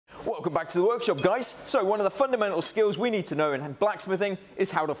Welcome back to the workshop, guys. So one of the fundamental skills we need to know in blacksmithing is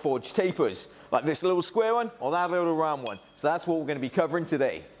how to forge tapers, like this little square one or that little round one. So that's what we're going to be covering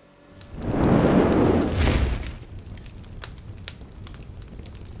today.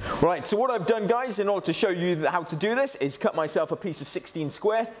 Right, so what I've done, guys, in order to show you how to do this is cut myself a piece of 16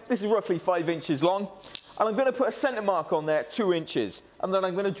 square. This is roughly 5 inches long, and I'm going to put a centre mark on there at 2 inches, and then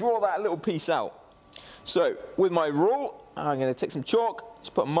I'm going to draw that little piece out. So with my rule, I'm going to take some chalk,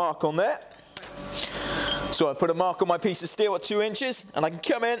 just put a mark on there. So I put a mark on my piece of steel at 2 inches, and I can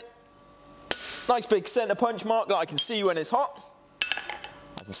come in, nice big centre punch mark that I can see when it's hot.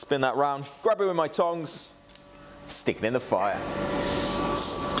 I can spin that round, grab it with my tongs, stick it in the fire.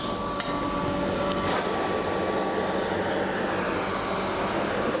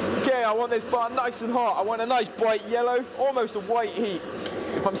 Okay, I want this bar nice and hot. I want a nice bright yellow, almost a white heat.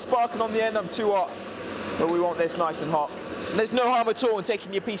 If I'm sparking on the end, I'm too hot. But we want this nice and hot. And there's no harm at all in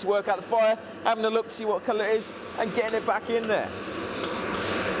taking your piece of work out of the fire, having a look to see what colour it is, and getting it back in there.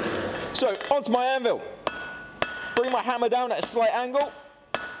 So, onto my anvil. Bring my hammer down at a slight angle,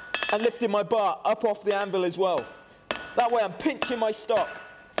 and lifting my bar up off the anvil as well. That way I'm pinching my stock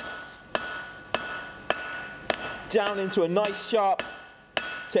down into a nice sharp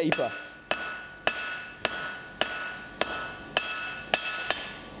taper.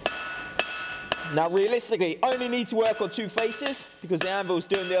 Now realistically, I only need to work on 2 faces because the anvil's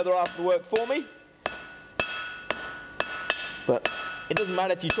doing the other half of the work for me. But it doesn't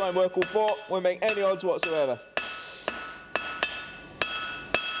matter if you try and work all 4, won't make any odds whatsoever.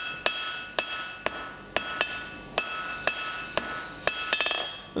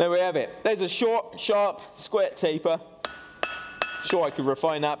 There we have it. There's a short, sharp, square taper. Sure, I could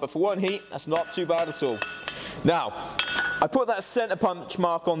refine that, but for one heat, that's not too bad at all. Now, I put that centre punch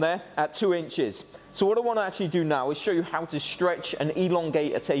mark on there at 2 inches. So what I want to actually do now is show you how to stretch and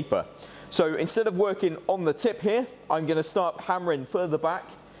elongate a taper. So instead of working on the tip here, I'm going to start hammering further back,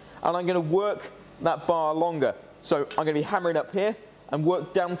 and I'm going to work that bar longer. So I'm going to be hammering up here and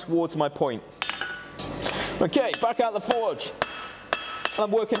work down towards my point. Okay, back out the forge. And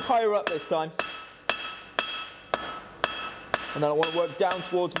I'm working higher up this time. And then I want to work down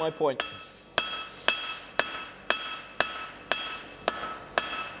towards my point.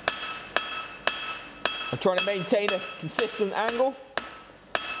 I'm trying to maintain a consistent angle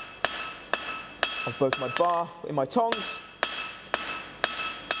of both my bar in my tongs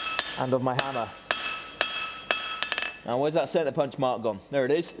and of my hammer. Now where's that centre punch mark gone? There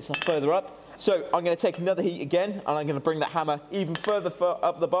it is, it's further up. So I'm going to take another heat again, and I'm going to bring that hammer even further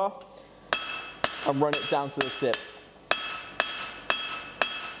up the bar and run it down to the tip.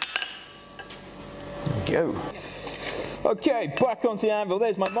 There we go. Okay, back onto the anvil.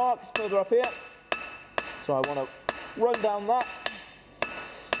 There's my mark, it's further up here. So I want to run down that.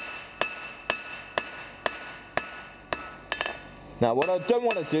 Now what I don't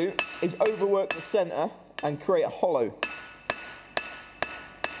want to do is overwork the centre and create a hollow.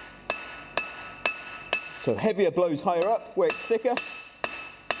 So heavier blows higher up where it's thicker,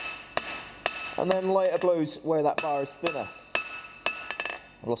 and then lighter blows where that bar is thinner.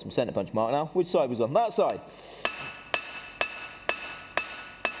 I've lost my centre punch mark now. Which side was on? That side.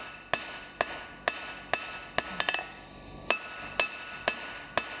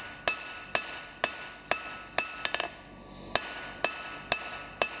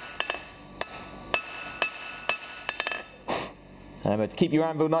 To keep your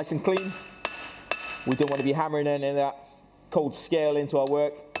anvil nice and clean, we don't want to be hammering any of that cold scale into our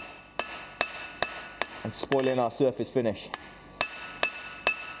work and spoiling our surface finish.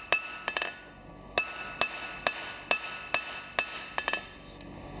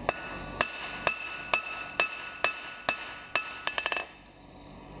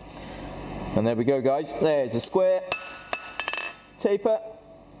 And there we go, guys. There's a square taper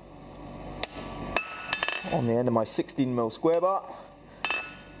on the end of my 16mm square bar.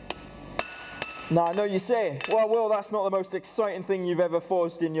 Now I know you're saying, well, Will, that's not the most exciting thing you've ever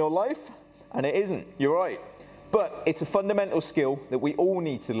forged in your life. And it isn't, you're right. But it's a fundamental skill that we all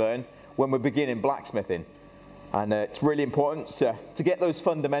need to learn when we're beginning blacksmithing. And it's really important to get those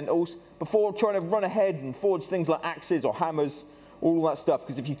fundamentals before trying to run ahead and forge things like axes or hammers, all that stuff.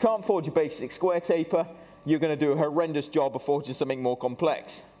 Because if you can't forge a basic square taper, you're going to do a horrendous job of forging something more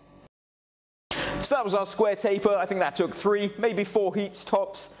complex. So that was our square taper. I think that took 3, maybe 4 heats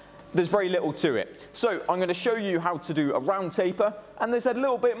tops. There's very little to it. So I'm going to show you how to do a round taper, and there's a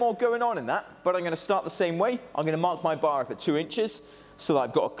little bit more going on in that, but I'm going to start the same way. I'm going to mark my bar up at 2 inches so that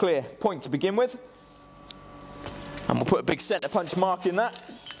I've got a clear point to begin with. And we'll put a big centre punch mark in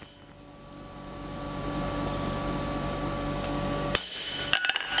that.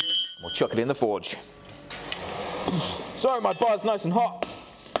 chuck it in the forge. Sorry, my bar's nice and hot.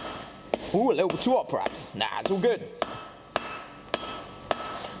 Ooh, a little bit too hot perhaps. Nah, it's all good.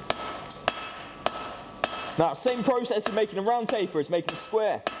 Now, same process of making a round taper as making a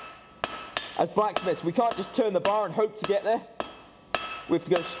square. As blacksmiths, we can't just turn the bar and hope to get there. We have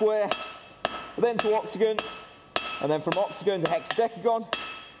to go square, then to octagon, and then from octagon to hexadecagon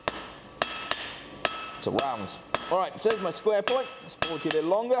to round. All right, so there's my square point. Let's forge it a little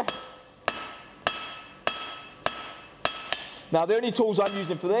longer. Now, the only tools I'm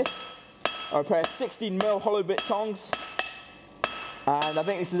using for this are a pair of 16mm hollow bit tongs, and I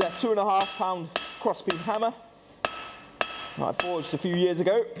think this is a 2.5 pound crossbeam hammer that I forged a few years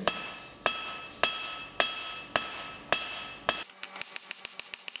ago.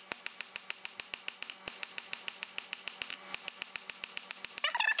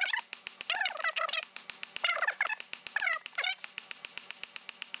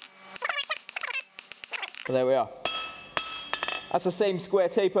 But there we are. That's the same square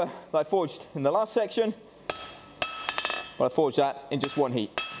taper that I forged in the last section, but I forged that in just one heat.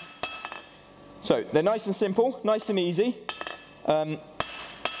 So they're nice and simple, nice and easy.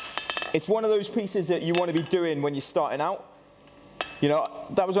 It's one of those pieces that you want to be doing when you're starting out. You know,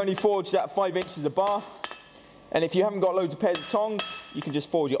 that was only forged at 5 inches a bar, and if you haven't got loads of pairs of tongs, you can just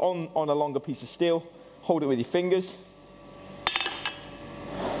forge it on a longer piece of steel, hold it with your fingers.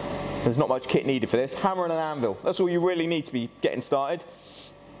 There's not much kit needed for this. Hammer and an anvil. That's all you really need to be getting started.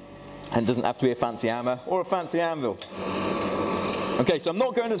 And it doesn't have to be a fancy hammer or a fancy anvil. Okay, so I'm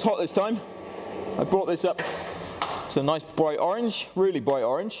not going as hot this time. I brought this up to a nice bright orange, really bright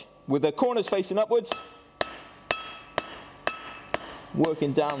orange, with the corners facing upwards,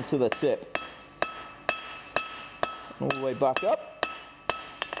 working down to the tip. All the way back up.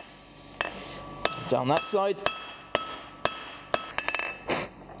 Down that side.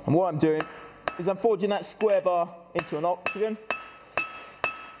 And what I'm doing is I'm forging that square bar into an octagon.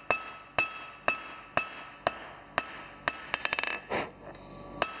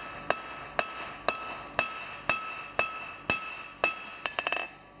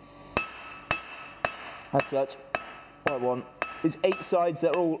 As such, what I want is 8 sides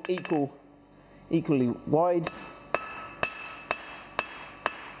that are all equally wide.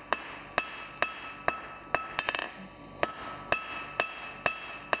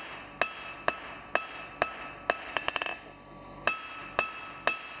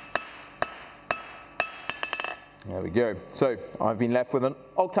 There we go. So I've been left with an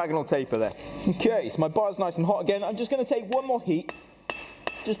octagonal taper there. Okay, so my bar's nice and hot again. I'm just going to take one more heat,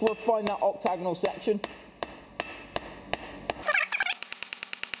 just to refine that octagonal section.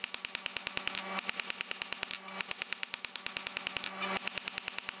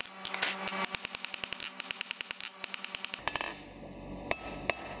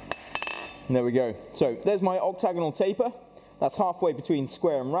 And there we go. So there's my octagonal taper. That's halfway between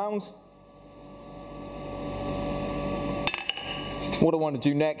square and round. What I want to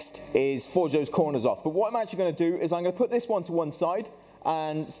do next is forge those corners off. But what I'm actually going to do is I'm going to put this one to one side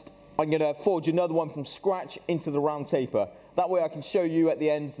and I'm going to forge another one from scratch into the round taper. That way I can show you at the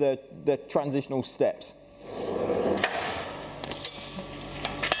end the transitional steps.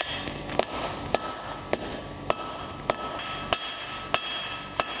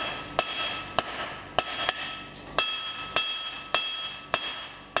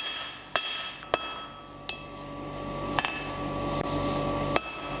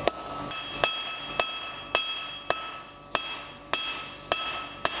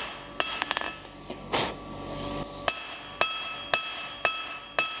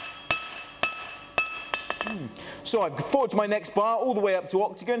 So I've forged my next bar all the way up to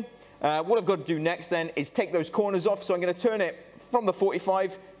octagon. What I've got to do next then is take those corners off. So I'm going to turn it from the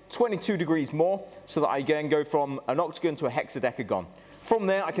 45, 22 degrees more, so that I can go from an octagon to a hexadecagon. From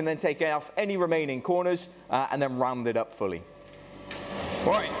there, I can then take off any remaining corners and then round it up fully.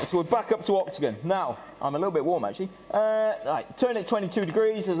 All right, so we're back up to octagon. Now, I'm a little bit warm actually. Right, turn it 22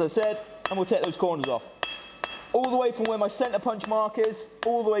 degrees, as I said, and we'll take those corners off. All the way from where my center punch mark is,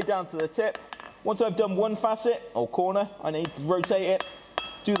 all the way down to the tip. Once I've done one facet or corner, I need to rotate it,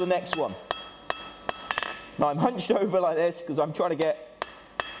 do the next one. Now I'm hunched over like this because I'm trying to get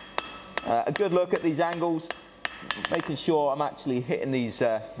a good look at these angles, making sure I'm actually hitting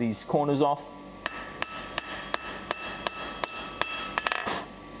these corners off.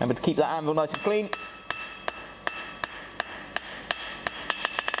 Remember to keep that anvil nice and clean.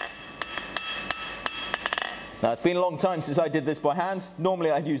 Now it's been a long time since I did this by hand. Normally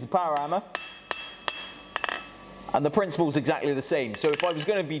I'd use the power hammer. And the principle is exactly the same. So if I was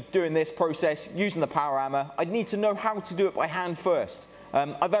going to be doing this process using the power hammer, I'd need to know how to do it by hand first.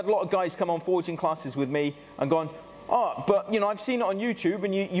 I've had a lot of guys come on forging classes with me and gone, oh, but you know, I've seen it on YouTube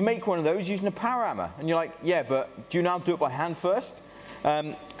and you make one of those using a power hammer. And you're like, yeah, but do you now do it by hand first?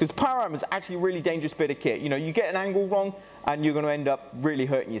 Because the power hammer is actually a really dangerous bit of kit. You know, you get an angle wrong and you're going to end up really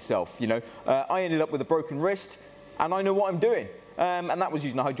hurting yourself. You know, I ended up with a broken wrist and I know what I'm doing. And that was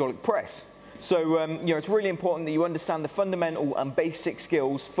using a hydraulic press. So, you know, it's really important that you understand the fundamental and basic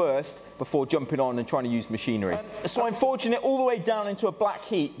skills first before jumping on and trying to use machinery. So I'm forging it all the way down into a black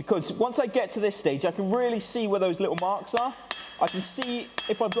heat because once I get to this stage, I can really see where those little marks are. I can see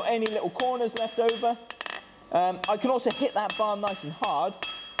if I've got any little corners left over. I can also hit that bar nice and hard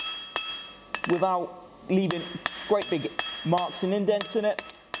without leaving great big marks and indents in it.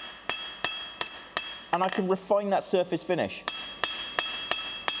 And I can refine that surface finish.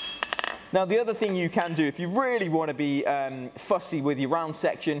 Now, the other thing you can do if you really want to be fussy with your round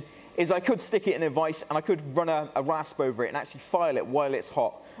section is I could stick it in a vise and I could run a rasp over it and actually file it while it's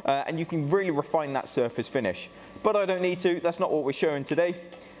hot. And you can really refine that surface finish. But I don't need to. That's not what we're showing today.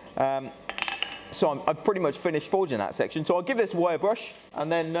 So I've pretty much finished forging that section. So I'll give this a wire brush and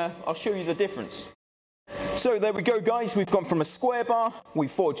then I'll show you the difference. So there we go, guys. We've gone from a square bar, we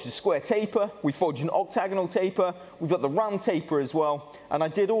forged a square taper, we forged an octagonal taper, we've got the round taper as well, and I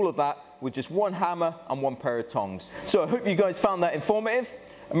did all of that with just one hammer and one pair of tongs. So I hope you guys found that informative.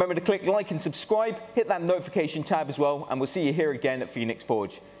 Remember to click like and subscribe, hit that notification tab as well, and we'll see you here again at Phoenix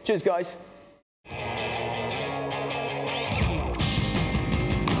Forge. Cheers, guys.